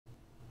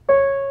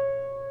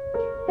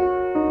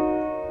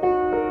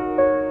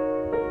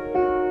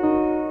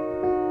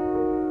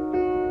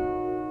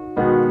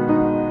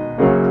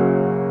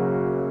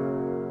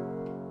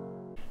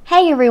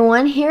Hey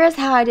everyone, here is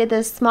how I did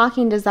this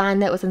smocking design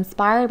that was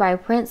inspired by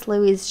Prince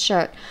Louis's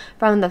shirt.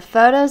 From the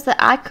photos that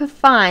I could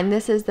find,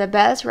 this is the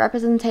best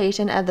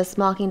representation of the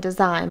smocking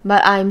design,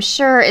 but I'm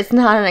sure it's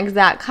not an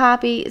exact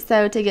copy,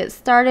 so to get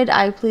started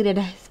I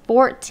pleated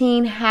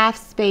 14 half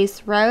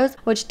space rows,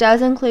 which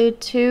does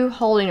include 2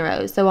 holding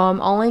rows, so I'm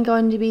only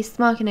going to be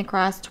smocking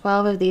across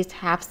 12 of these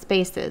half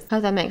spaces.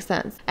 Hope that makes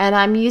sense. And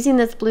I'm using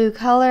this blue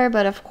color,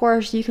 but of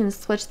course you can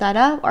switch that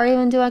up or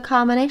even do a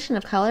combination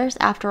of colors.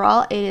 After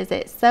all, it is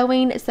a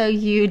sewing, so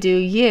you do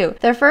you.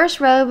 The first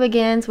row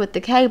begins with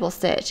the cable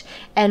stitch,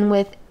 and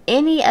with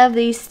any of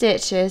these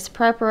stitches,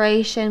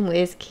 preparation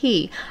is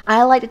key.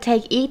 I like to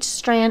take each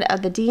strand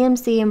of the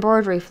DMC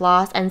embroidery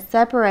floss and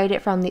separate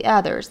it from the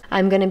others.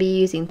 I'm going to be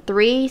using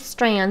 3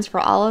 strands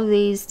for all of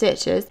these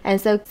stitches, and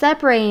so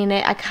separating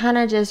it, I kind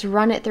of just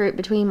run it through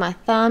between my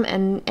thumb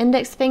and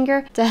index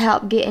finger to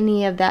help get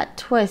any of that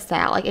twist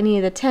out, like any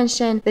of the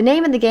tension. The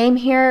name of the game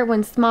here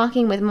when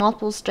smocking with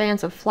multiple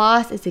strands of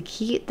floss is to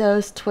keep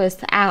those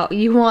twists out.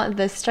 You want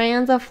the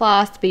strands of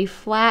floss to be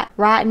flat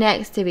right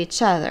next to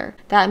each other.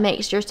 That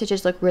makes your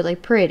stitches look really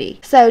pretty.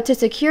 So to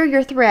secure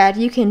your thread,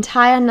 you can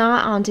tie a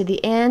knot onto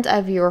the end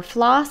of your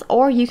floss,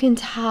 or you can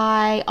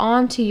tie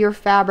onto your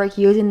fabric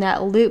using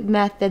that loop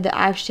method that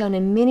I've shown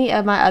in many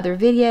of my other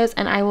videos,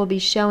 and I will be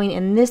showing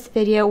in this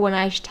video when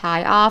I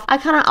tie off. I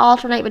kind of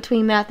alternate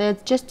between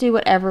methods, just do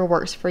whatever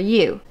works for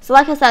you. So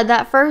like I said,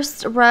 that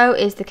first row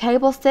is the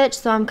cable stitch,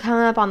 so I'm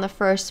coming up on the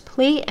first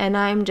pleat and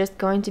I'm just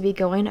going to be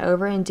going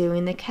over and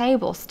doing the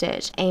cable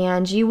stitch.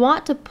 And you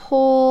want to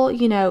pull,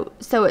 you know,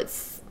 so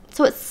it's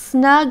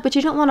snug, but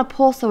you don't want to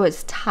pull so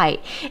it's tight.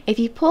 If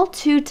you pull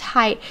too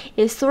tight,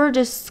 it sort of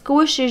just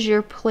squishes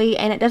your pleat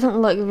and it doesn't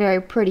look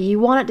very pretty. You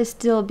want it to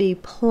still be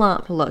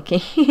plump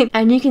looking.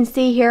 And you can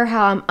see here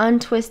how I'm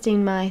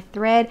untwisting my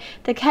thread.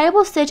 The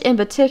cable stitch in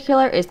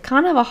particular is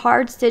kind of a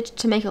hard stitch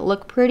to make it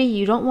look pretty.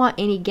 You don't want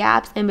any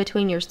gaps in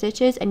between your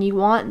stitches, and you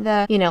want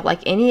the, you know,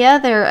 like any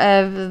other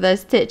of the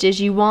stitches,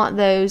 you want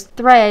those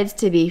threads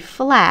to be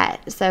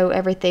flat so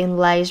everything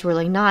lays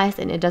really nice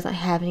and it doesn't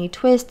have any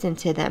twists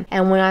into them.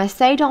 And when I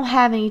say don't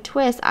have any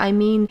twists, I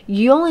mean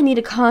you only need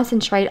to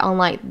concentrate on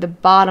like the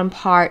bottom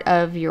part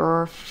of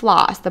your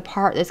floss, the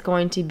part that's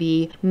going to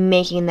be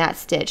making that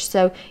stitch.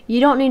 So you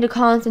don't need to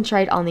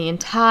concentrate on the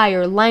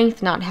entire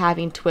length not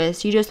having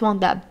twists. You just want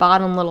that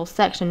bottom little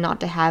section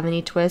not to have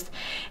any twists.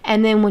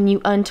 And then when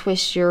you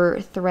untwist your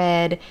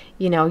thread,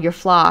 you know, your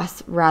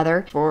floss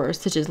rather, for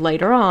stitches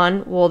later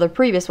on, well, the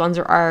previous ones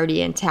are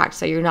already intact,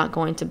 so you're not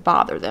going to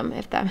bother them,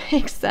 if that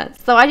makes sense.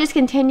 So I just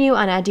continue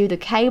and I do the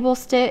cable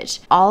stitch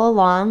all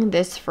along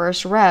this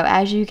first row.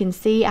 As you can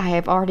see, I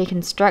have already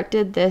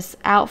constructed this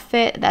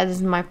outfit. That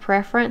is my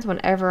preference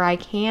whenever I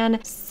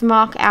can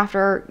smock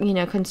after, you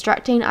know,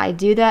 constructing. I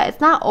do that. It's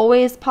not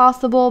always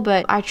possible,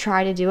 but I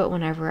try to do it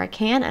whenever I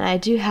can. And I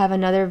do have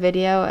another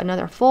video,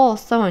 another full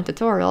sewing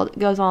tutorial that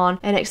goes on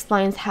and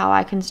explains how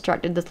I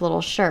constructed this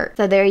little shirt.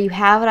 So there you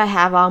have it. I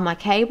have all my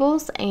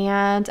cables,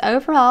 and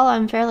overall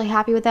I'm fairly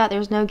happy with that.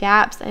 There's no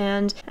gaps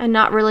and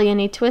not really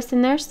any twists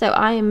in there, so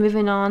I am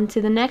moving on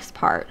to the next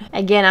part.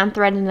 Again, I'm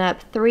threading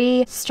up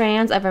 3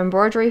 strands of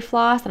embroidery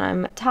floss and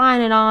I'm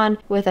tying it on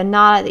with a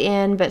knot at the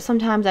end, but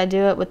sometimes I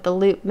do it with the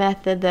loop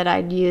method that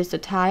I'd use to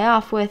tie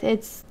off with.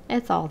 It's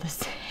all the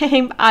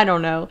same. I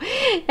don't know.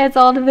 It's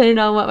all depending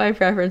on what my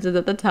preference is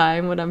at the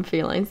time, what I'm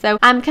feeling. So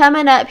I'm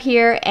coming up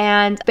here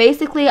and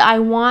basically I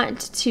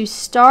want to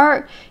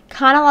start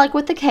kind of like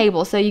with the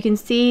cable. So you can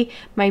see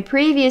my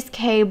previous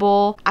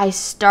cable, I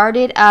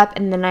started up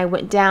and then I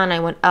went down, I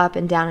went up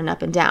and down and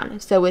up and down.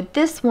 So with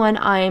this one,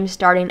 I am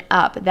starting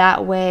up.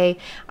 That way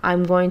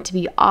I'm going to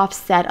be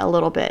offset a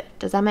little bit.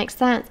 Does that make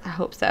sense? I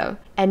hope so.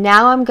 And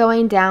now I'm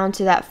going down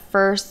to that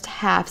first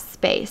half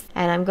space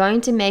and I'm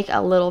going to make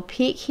a little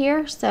peak here.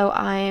 So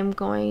I am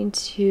going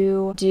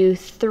to do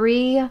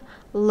 3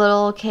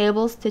 little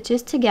cable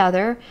stitches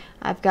together.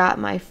 I've got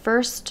my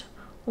first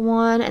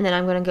one, and then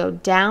I'm going to go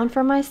down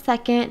for my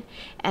second,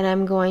 and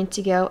I'm going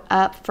to go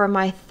up for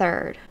my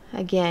third.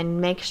 Again,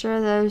 make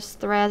sure those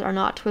threads are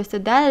not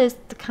twisted. That is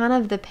kind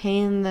of the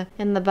pain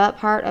in the butt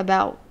part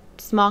about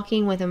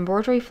smocking with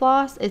embroidery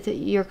floss, is that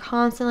you're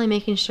constantly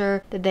making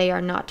sure that they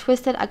are not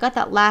twisted. I got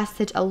that last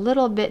stitch a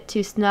little bit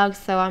too snug,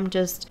 so I'm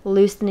just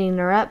loosening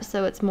her up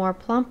so it's more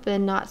plump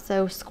and not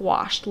so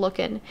squashed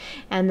looking.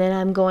 And then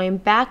I'm going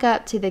back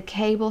up to the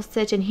cable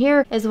stitch, and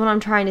here is what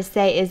I'm trying to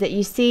say is that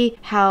you see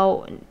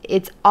how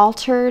it's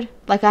altered.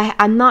 Like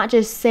I'm not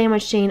just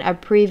sandwiching a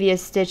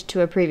previous stitch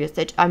to a previous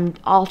stitch, I'm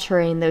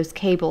altering those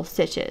cable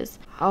stitches.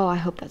 Oh, I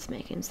hope that's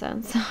making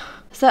sense.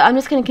 So I'm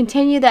just going to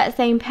continue that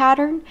same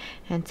pattern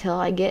until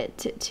I get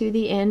to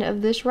the end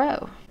of this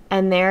row.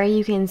 And there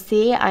you can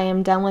see I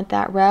am done with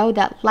that row.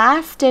 That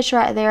last stitch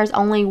right there is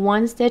only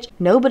 1 stitch.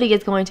 Nobody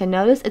is going to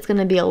notice. It's going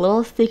to be a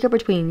little secret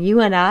between you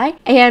and I.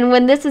 And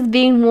when this is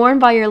being worn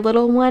by your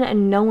little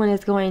one, no one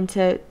is going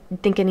to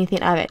think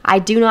anything of it. I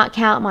do not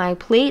count my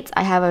pleats.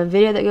 I have a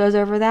video that goes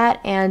over that,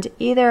 and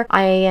either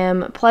I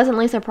am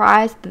pleasantly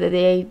surprised that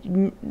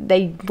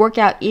they work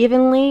out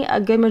evenly a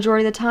good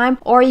majority of the time,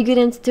 or you get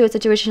into a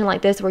situation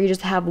like this where you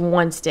just have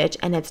one stitch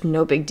and it's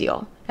no big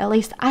deal. At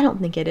least I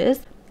don't think it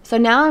is. So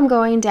now I'm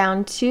going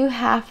down 2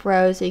 half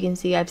rows, so you can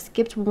see I've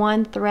skipped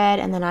one thread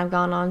and then I've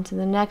gone on to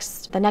the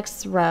next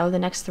row, the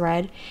next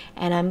thread,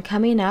 and I'm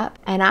coming up,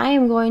 and I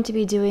am going to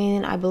be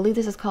doing, I believe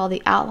this is called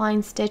the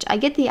outline stitch. I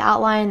get the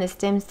outline and the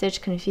stem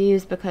stitch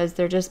confused because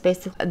they're just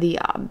basically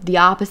the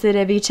opposite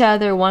of each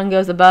other. One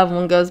goes above,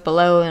 one goes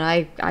below,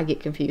 and I get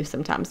confused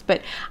sometimes.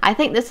 But I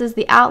think this is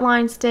the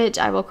outline stitch.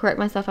 I will correct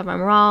myself if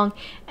I'm wrong.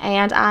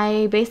 And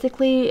I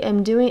basically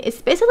am doing,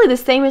 it's basically the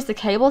same as the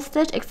cable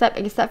stitch,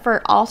 except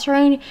for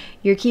altering.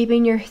 You're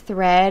keeping your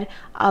thread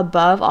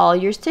above all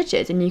your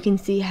stitches, and you can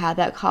see how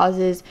that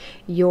causes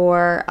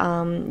your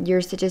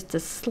stitches to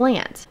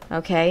slant,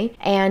 okay?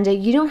 And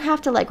you don't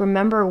have to like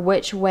remember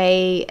which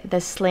way the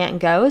slant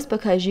goes,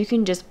 because you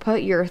can just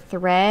put your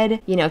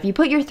thread, you know, if you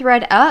put your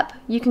thread up,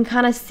 you can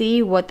kind of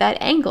see what that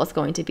angle is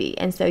going to be.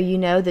 And so you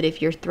know that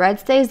if your thread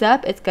stays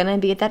up, it's going to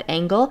be at that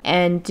angle,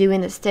 and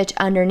doing the stitch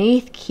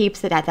underneath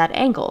keeps it at that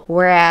angle.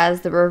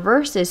 Whereas the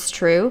reverse is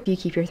true. If you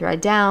keep your thread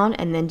down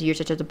and then do your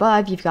stitches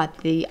above, you've got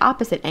the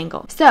opposite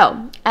angle.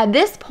 So at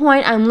this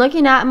point, I'm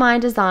looking at my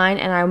design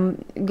and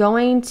I'm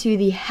going to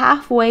the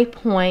halfway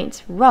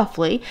point,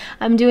 roughly.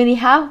 I'm doing the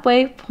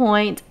halfway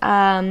point,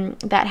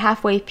 that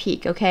halfway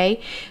peak,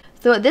 okay?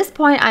 So at this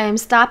point, I am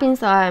stopping,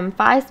 so I'm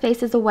 5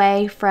 spaces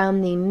away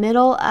from the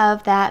middle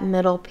of that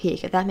middle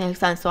peak, if that makes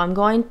sense. So I'm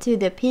going to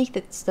the peak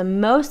that's the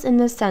most in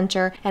the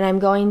center, and I'm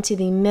going to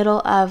the middle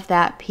of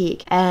that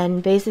peak.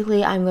 And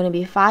basically, I'm going to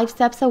be 5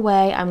 steps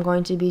away. I'm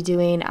going to be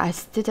doing a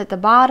stitch at the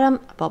bottom,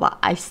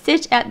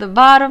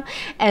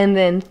 and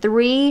then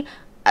 3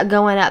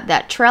 going up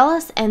that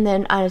trellis, and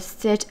then a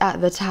stitch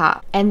at the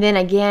top, and then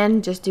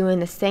again just doing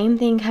the same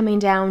thing coming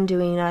down,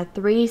 doing a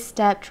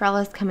 3-step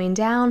trellis coming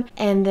down,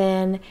 and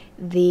then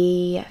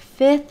the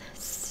 5th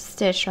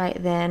stitch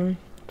right then,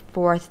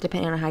 4th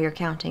depending on how you're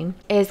counting,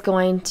 is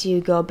going to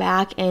go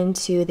back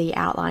into the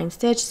outline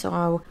stitch.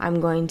 So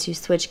I'm going to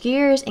switch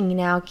gears and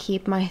now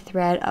keep my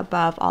thread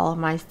above all of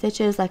my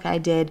stitches like I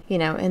did, you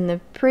know, in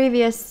the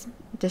previous,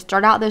 to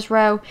start out this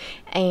row,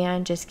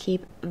 and just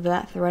keep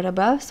that thread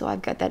above, so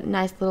I've got that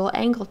nice little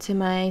angle to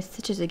my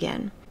stitches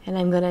again. And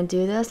I'm going to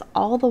do this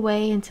all the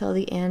way until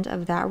the end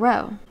of that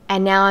row.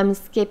 And now I'm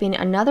skipping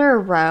another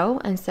row,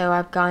 and so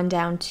I've gone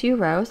down 2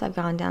 rows. I've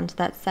gone down to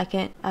that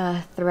second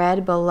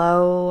thread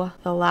below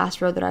the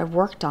last row that I've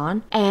worked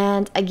on.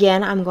 And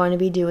again, I'm going to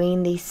be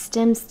doing the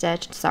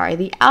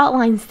the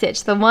outline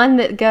stitch, the one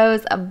that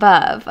goes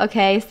above,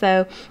 okay?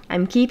 So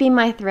I'm keeping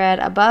my thread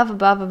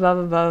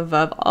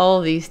above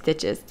all these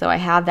stitches. So I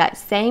have that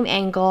same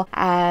angle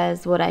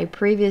as what I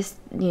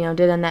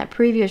did on that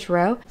previous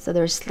row. So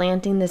they're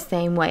slanting the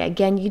same way.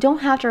 Again, you don't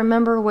have to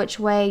remember which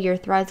way your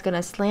thread's going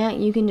to slant.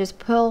 You can just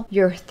pull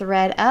your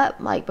thread up,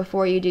 like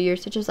before you do your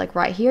stitches, like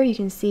right here, you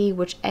can see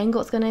which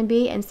angle it's going to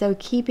be. And so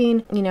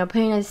keeping,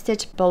 putting a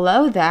stitch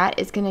below that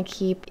is going to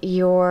keep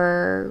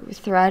your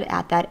thread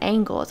at that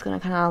angle. It's going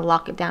to kind of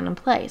lock it down in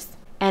place.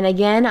 And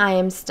again, I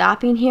am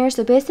stopping here.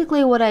 So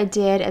basically what I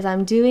did is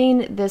I'm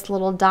doing this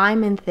little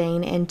diamond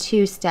thing in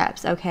 2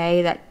 steps,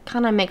 okay? That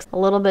kind of makes a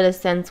little bit of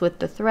sense with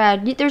the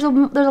thread. There's a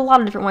lot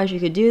of different ways you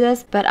could do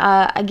this, but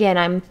again,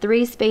 I'm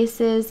 3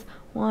 spaces,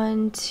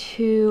 1,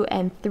 2,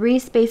 and 3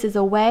 spaces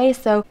away.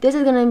 So this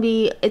is going to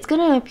be, it's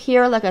going to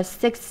appear like a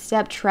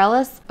 6-step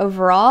trellis.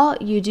 Overall,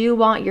 you do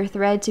want your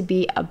thread to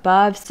be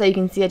above. So you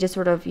can see I just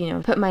sort of,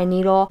 put my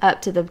needle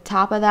up to the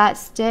top of that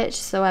stitch.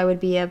 So I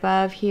would be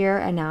above here,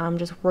 and now I'm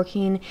just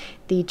working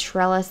the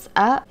trellis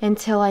up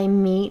until I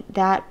meet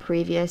that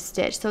previous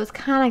stitch. So it's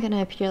kind of going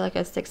to appear like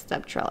a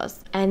 6-step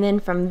trellis. And then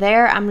from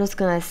there, I'm just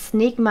going to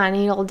sneak my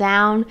needle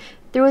down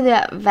through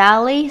that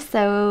valley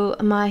so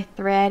my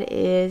thread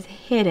is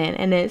hidden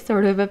and it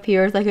sort of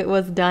appears like it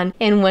was done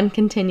in one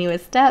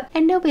continuous step,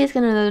 and nobody's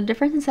gonna know the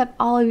difference except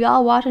all of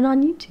y'all watching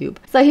on YouTube.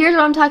 So here's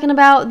what I'm talking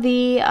about,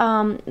 the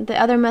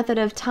other method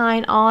of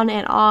tying on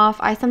and off.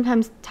 I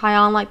sometimes tie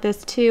on like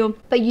this too,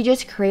 but you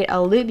just create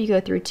a loop. You go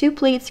through 2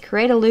 pleats,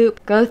 create a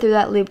loop, go through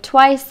that loop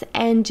twice,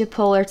 and you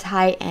pull or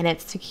tie, and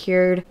it's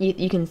secured.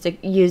 You can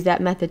use that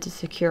method to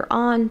secure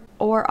on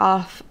or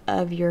off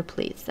of your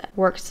pleats. That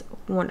works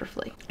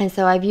wonderfully. And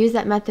so I've used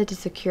that method to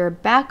secure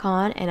back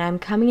on, and I'm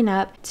coming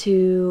up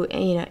to,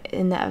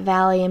 in that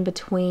valley in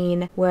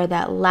between where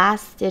that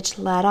last stitch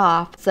let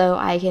off, so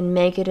I can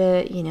make it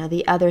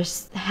the other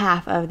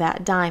half of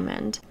that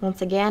diamond.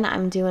 Once again,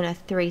 I'm doing a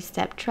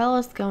 3-step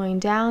trellis going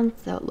down,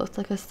 so it looks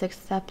like a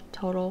 6-step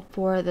total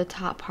for the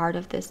top part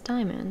of this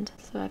diamond.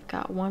 So I've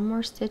got one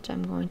more stitch.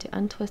 I'm going to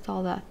untwist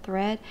all that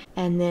thread,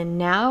 and then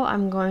now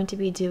I'm going to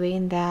be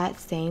doing that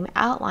same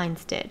outline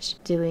stitch,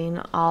 doing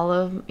all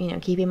of,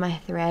 keeping my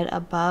thread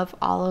above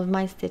all of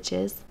my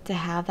stitches to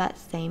have that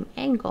same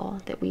angle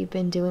that we've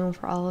been doing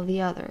for all of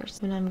the others.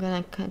 And I'm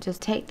gonna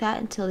just take that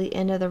until the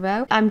end of the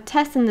row. I'm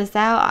testing this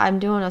out. I'm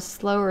doing a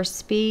slower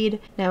speed.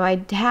 Now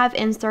I have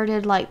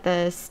inserted like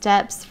the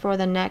steps for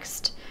the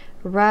next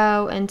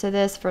row into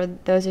this for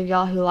those of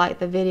y'all who like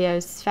the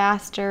videos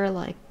faster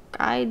like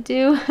I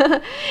do.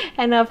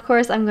 And of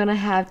course I'm gonna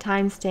have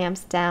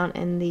timestamps down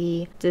in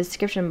the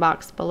description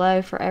box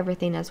below for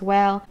everything as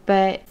well,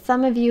 but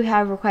some of you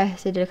have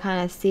requested to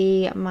kind of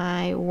see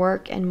my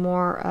work in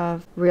more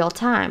of real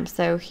time,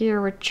 so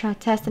here we're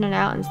testing it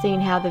out and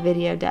seeing how the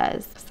video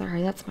does.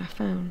 Sorry, that's my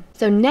phone.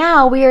 So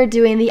now we are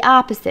doing the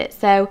opposite.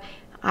 So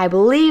I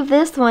believe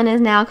this one is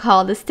now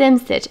called the stem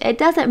stitch. It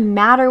doesn't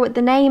matter what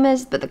the name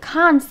is, but the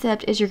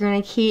concept is you're going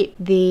to keep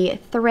the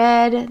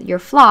thread, your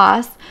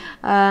floss,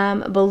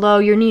 below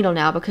your needle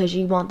now because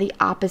you want the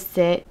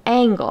opposite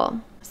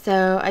angle.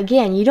 So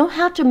again, you don't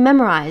have to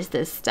memorize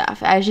this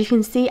stuff. As you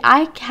can see,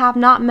 I have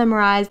not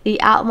memorized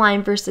the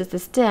outline versus the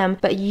stem,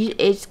 but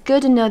it's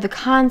good to know the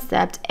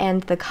concept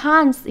and the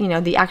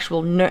the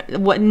actual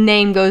what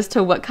name goes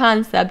to what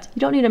concept. You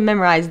don't need to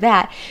memorize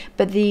that,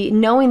 but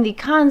knowing the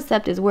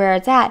concept is where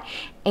it's at.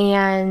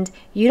 And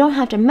you don't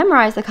have to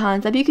memorize the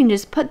concept. You can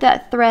just put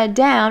that thread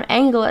down,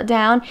 angle it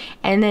down,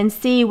 and then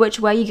see which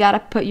way you got to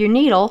put your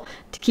needle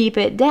to keep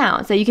it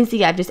down. So you can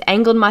see I've just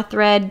angled my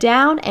thread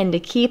down, and to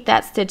keep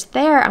that stitch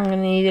there, I'm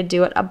going to need to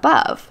do it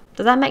above.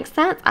 Does that make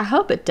sense? I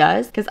hope it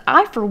does, because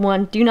I, for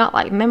one, do not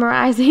like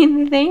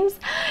memorizing things.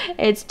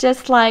 It's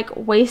just like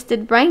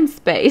wasted brain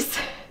space.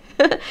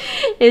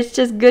 It's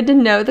just good to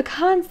know the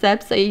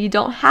concept so you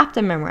don't have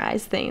to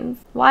memorize things.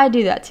 Why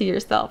do that to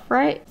yourself,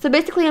 right? So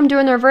basically I'm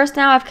doing the reverse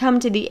now. I've come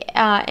to the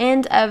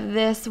end of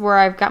this where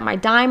I've got my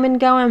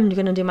diamond going. I'm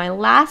going to do my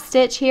last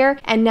stitch here,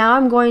 and now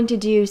I'm going to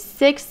do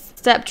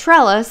 6-step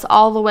trellis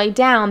all the way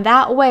down.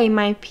 That way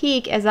my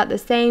peak is at the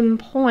same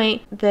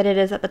point that it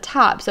is at the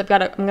top. So I'm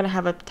going to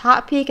have a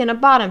top peak and a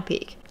bottom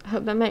peak. I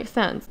hope that makes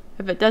sense.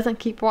 If it doesn't,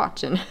 keep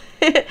watching.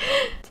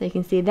 So you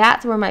can see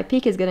that's where my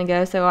peak is going to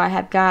go. So I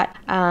have got,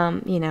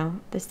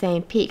 the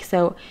same peak.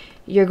 So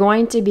you're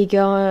going to be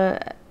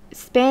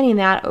spanning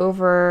that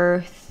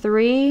over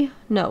 4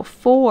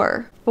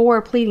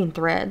 pleating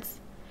threads.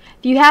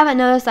 If you haven't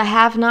noticed, I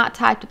have not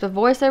typed up the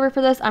voiceover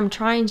for this. I'm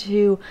trying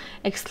to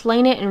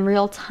explain it in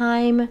real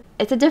time.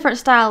 It's a different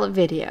style of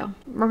video.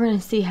 We're going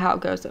to see how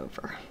it goes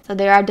over. So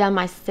there I've done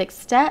my 6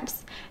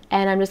 steps,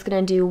 and I'm just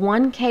going to do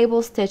 1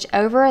 cable stitch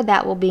over.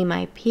 That will be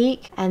my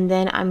peak, and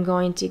then I'm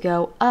going to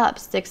go up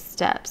 6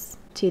 steps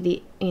to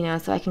the,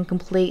 so I can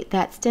complete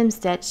that stem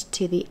stitch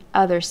to the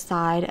other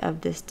side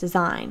of this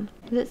design.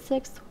 Is it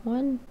 6?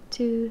 1,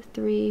 2,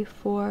 3,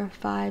 4,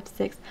 5,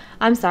 6.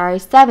 I'm sorry,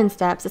 7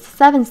 steps. It's a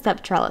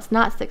 7-step trellis,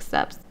 not 6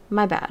 steps.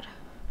 My bad.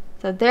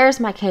 So there's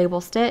my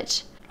cable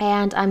stitch,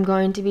 and I'm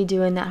going to be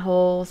doing that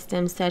whole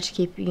stem stitch,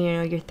 keep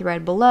your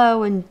thread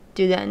below, and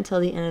do that until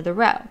the end of the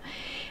row.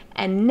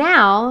 And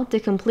now, to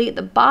complete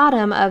the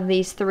bottom of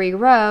these 3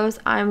 rows,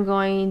 I'm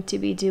going to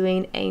be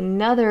doing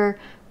another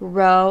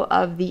row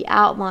of the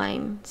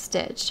outline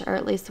stitch, or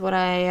at least what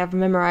I have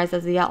memorized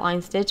as the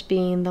outline stitch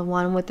being the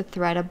one with the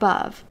thread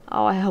above.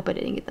 Oh, I hope I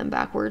didn't get them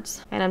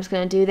backwards. And I'm just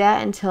going to do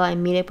that until I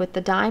meet up with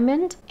the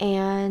diamond,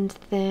 and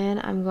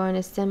then I'm going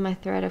to send my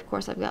thread. Of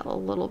course, I've got a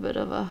little bit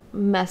of a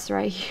mess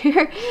right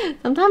here.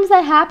 Sometimes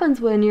that happens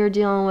when you're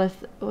dealing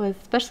with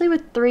especially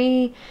with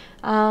 3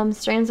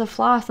 strands of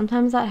floss.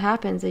 Sometimes that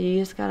happens, and you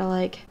just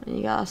gotta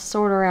you gotta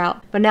sort her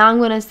out. But now I'm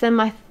going to send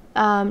my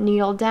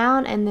needle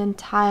down and then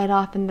tie it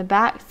off in the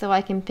back so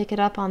I can pick it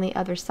up on the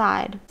other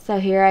side. So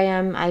here I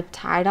am, I've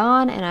tied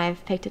on and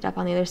I've picked it up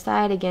on the other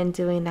side, again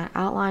doing that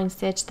outline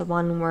stitch, the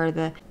one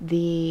where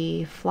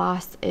the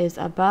floss is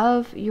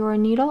above your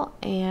needle,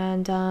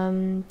 and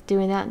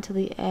doing that until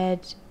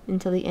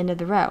the end of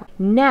the row.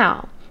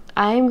 Now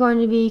I am going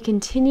to be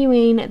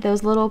continuing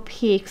those little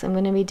peaks. I'm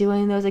going to be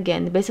doing those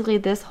again. Basically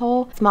this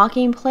whole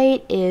smocking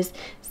plate is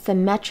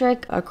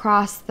symmetric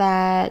across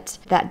that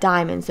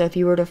diamond. So if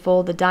you were to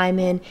fold the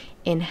diamond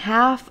in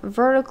half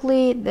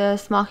vertically, the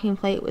smocking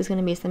plate was going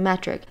to be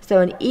symmetric.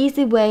 So an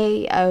easy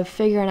way of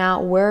figuring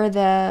out where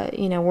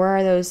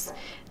those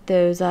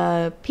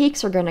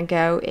peaks are going to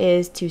go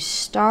is to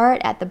start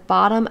at the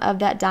bottom of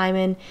that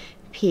diamond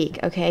peak,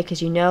 okay,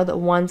 because you know that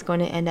one's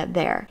going to end up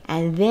there,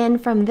 and then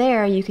from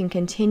there you can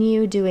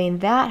continue doing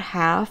that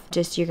half.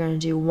 You're going to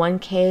do 1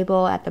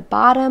 cable at the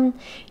bottom,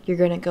 you're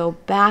going to go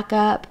back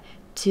up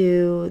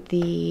to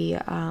the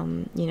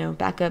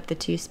back up the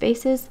 2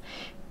 spaces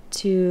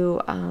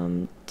to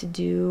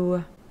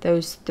do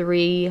those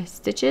 3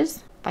 stitches,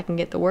 if I can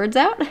get the words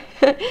out.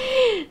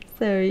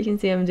 So you can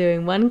see I'm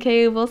doing 1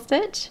 cable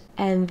stitch,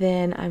 and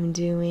then I'm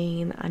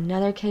doing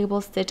another cable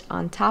stitch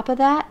on top of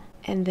that,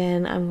 and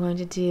then I'm going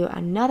to do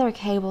another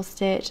cable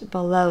stitch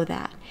below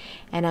that,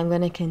 and I'm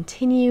going to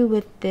continue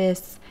with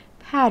this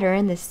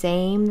pattern, the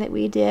same that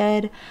we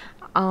did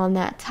on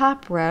that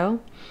top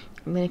row,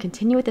 I'm going to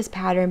continue with this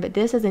pattern, but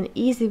this is an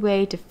easy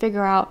way to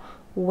figure out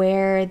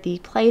where the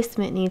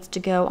placement needs to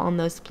go on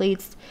those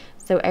pleats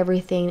so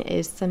everything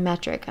is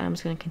symmetric. I'm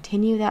just going to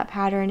continue that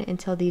pattern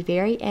until the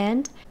very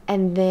end,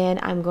 and then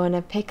I'm going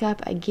to pick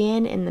up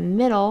again in the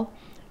middle,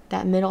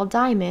 that middle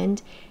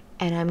diamond,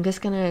 and I'm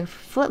just going to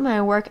flip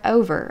my work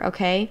over,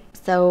 okay?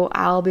 So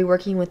I'll be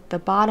working with the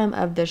bottom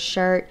of the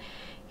shirt,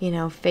 you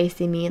know,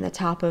 facing me, and the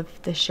top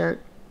of the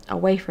shirt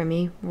away from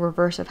me,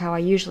 reverse of how I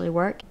usually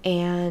work.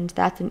 And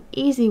that's an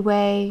easy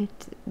way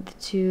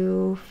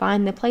to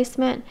find the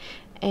placement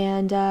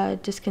and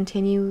just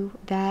continue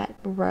that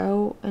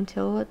row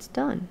until it's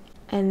done.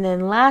 And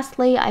then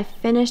lastly, I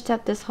finished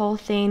up this whole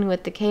thing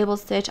with the cable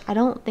stitch. I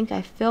don't think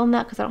I filmed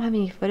that because I don't have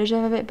any footage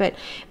of it, but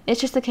it's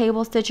just a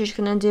cable stitch. You're just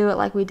going to do it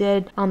like we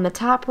did on the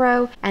top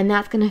row, and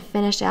that's going to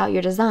finish out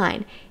your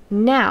design.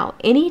 Now,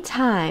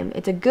 anytime,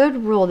 it's a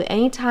good rule that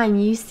anytime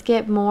you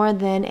skip more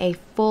than a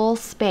full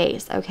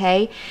space,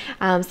 okay?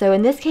 So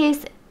in this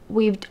case,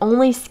 we've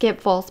only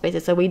skipped full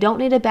spaces, so we don't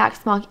need to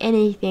backsmock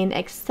anything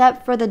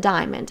except for the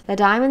diamond. The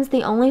diamond's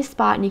the only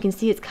spot, and you can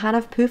see it's kind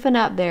of poofing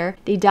up there.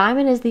 The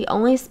diamond is the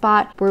only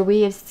spot where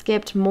we have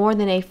skipped more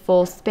than a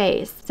full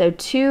space. So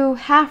 2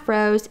 half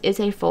rows is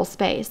a full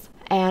space.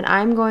 And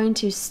I'm going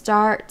to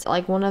start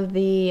like one of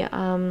the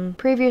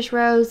previous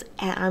rows,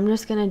 and I'm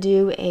just going to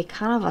do a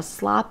kind of a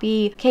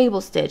sloppy cable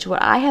stitch.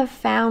 What I have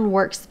found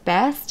works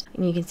best,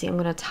 and you can see I'm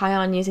going to tie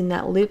on using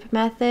that loop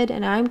method,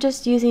 and I'm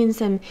just using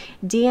some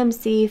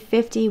DMC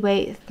 50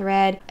 weight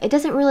thread. It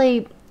doesn't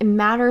really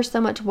matter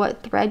so much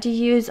what thread you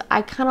use.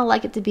 I kind of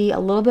like it to be a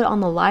little bit on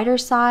the lighter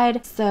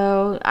side,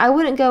 so I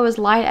wouldn't go as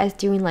light as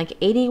doing like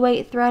 80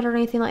 weight thread or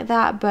anything like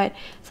that, but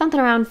something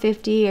around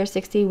 50 or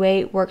 60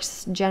 weight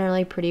works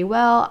generally pretty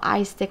well.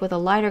 I stick with a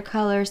lighter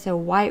color, so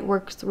white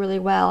works really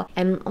well.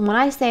 And when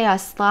I say a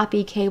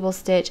sloppy cable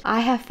stitch,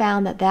 I have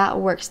found that that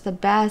works the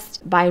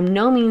best. By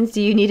no means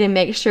do you need to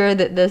make sure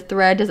that the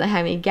thread doesn't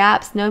have any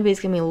gaps.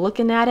 Nobody's gonna be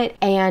looking at it,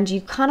 and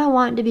you kind of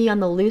want it to be on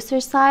the looser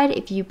side.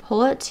 If you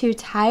pull it too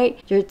tight,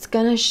 it's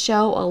gonna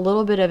show a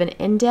little bit of an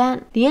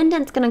indent. The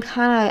indent's gonna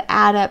kind of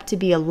add up to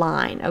be a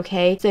line,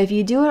 okay? So if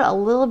you do it a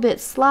little bit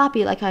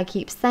sloppy, like I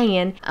keep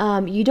saying,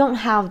 you don't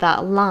have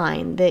that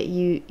line that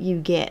you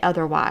get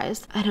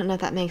otherwise. I don't know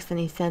if that makes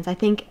any sense. I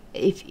think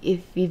if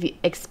you've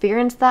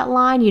experienced that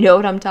line, you know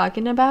what I'm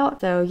talking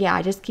about. So yeah,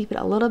 I just keep it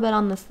a little bit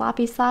on the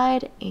sloppy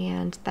side,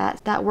 and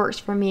that works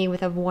for me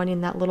with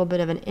avoiding that little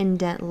bit of an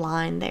indent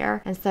line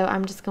there. And so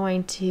I'm just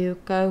going to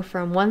go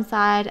from one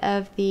side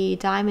of the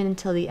diamond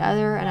until the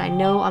other, and I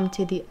know I'm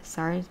to the,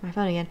 sorry, it's my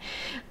phone again.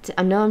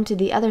 I know I'm to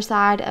the other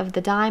side of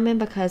the diamond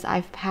because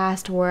I've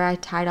passed where I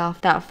tied off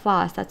that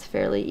floss. That's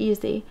fairly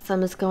easy. So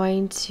I'm just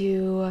going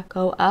to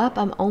go up.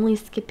 I'm only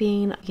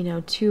skipping, you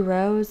know, 2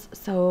 rows,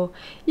 so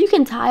you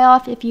can tie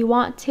off if you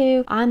want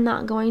to. I'm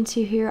not going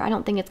to here. I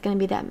don't think it's going to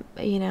be that,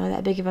 you know,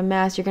 that big of a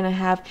mess. You're going to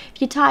have,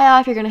 if you tie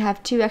off, you're going to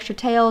have 2 extra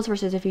tails,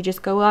 versus if you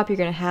just go up, you're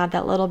going to have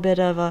that little bit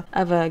of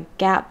a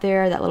gap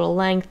there, that little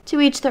length. To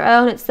each their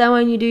own. It's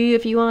sewing. You do,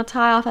 if you want to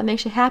tie off, that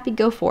makes you happy,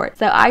 go for it.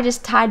 So I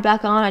just tied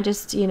back on. I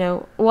just, you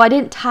know, well, I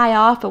didn't tie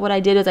off, but what I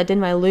did is I did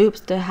my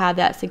loops to have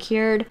that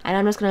secured, and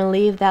I'm just going to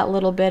leave that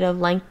little bit of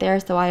length there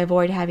so I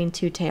avoid having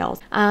 2 tails.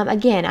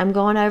 Again, I'm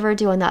going over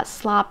doing that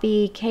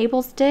sloppy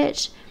cable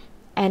stitch,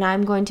 and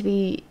I'm going to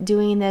be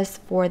doing this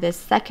for the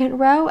 2nd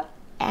row,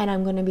 and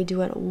I'm going to be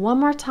doing it one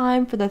more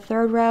time for the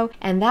 3rd row,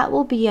 and that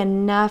will be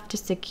enough to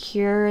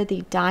secure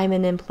the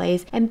diamond in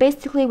place. And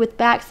basically with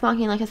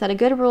backsmocking, like I said, a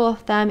good rule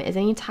of thumb is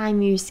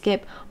anytime you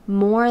skip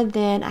more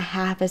than a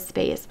half a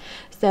space,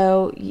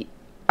 so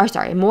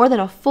more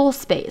than a full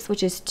space,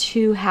 which is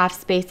 2 half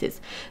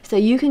spaces. So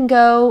you can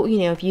go, you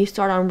know, if you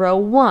start on row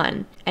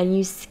 1 and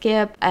you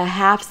skip a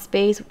half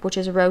space, which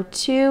is row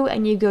 2,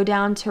 and you go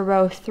down to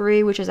row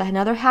 3, which is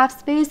another half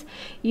space,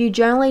 you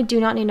generally do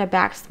not need a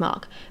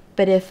backsmock.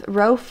 But if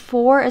row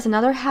 4 is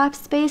another half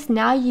space,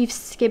 now you've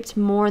skipped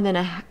more than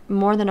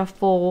a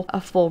full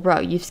row.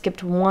 You've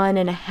skipped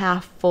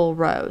 1.5 full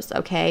rows,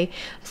 okay?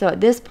 So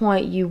at this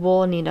point, you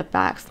will need a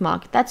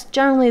backsmock. That's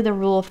generally the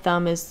rule of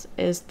thumb, is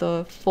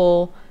the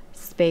full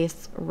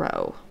space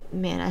row.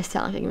 Man, I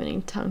sound like I'm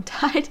getting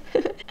tongue-tied.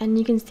 And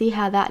you can see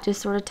how that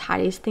just sort of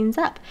tidies things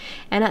up.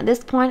 And at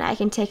this point, I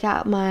can take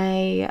out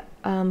my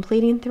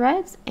pleating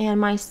threads, and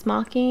my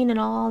smocking and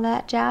all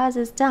that jazz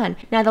is done.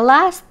 Now the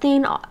last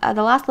thing,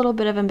 the last little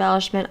bit of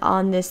embellishment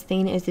on this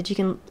thing is that you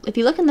can, if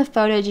you look in the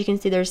photos, you can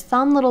see there's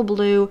some little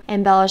blue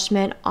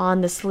embellishment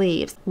on the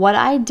sleeves. What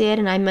I did,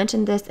 and I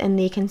mentioned this in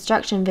the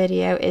construction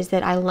video, is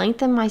that I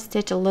lengthened my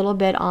stitch a little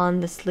bit on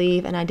the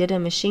sleeve, and I did a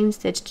machine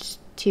stitch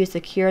to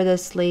secure the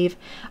sleeve,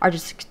 or to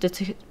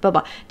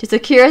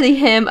secure the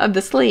hem of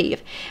the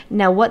sleeve.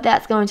 Now what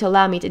that's going to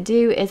allow me to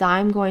do is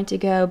I'm going to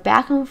go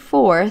back and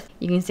forth.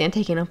 You can see I'm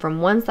taking them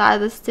from one side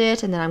of the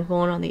stitch, and then I'm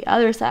going on the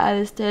other side of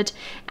the stitch,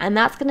 and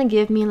that's going to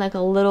give me like a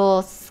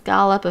little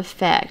scallop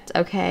effect,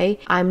 okay?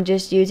 I'm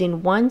just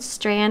using one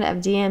strand of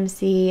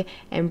DMC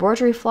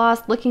embroidery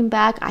floss. Looking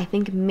back, I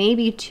think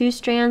maybe 2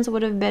 strands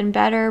would have been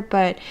better,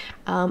 but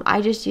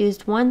I just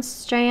used one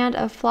strand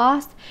of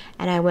floss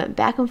and I went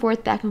back and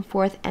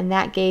forth, and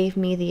that gave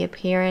me the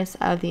appearance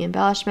of the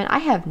embellishment. I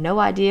have no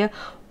idea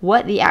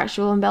what the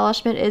actual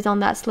embellishment is on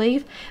that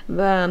sleeve.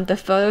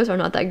 The photos are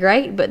not that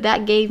great, but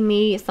that gave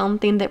me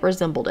something that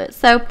resembled it.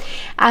 So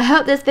I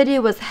hope this video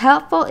was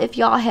helpful. If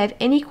y'all have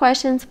any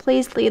questions,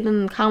 please leave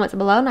them in the comments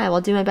below and I will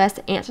do my best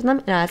to answer them.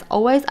 And as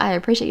always, I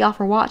appreciate y'all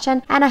for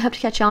watching, and I hope to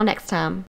catch y'all next time.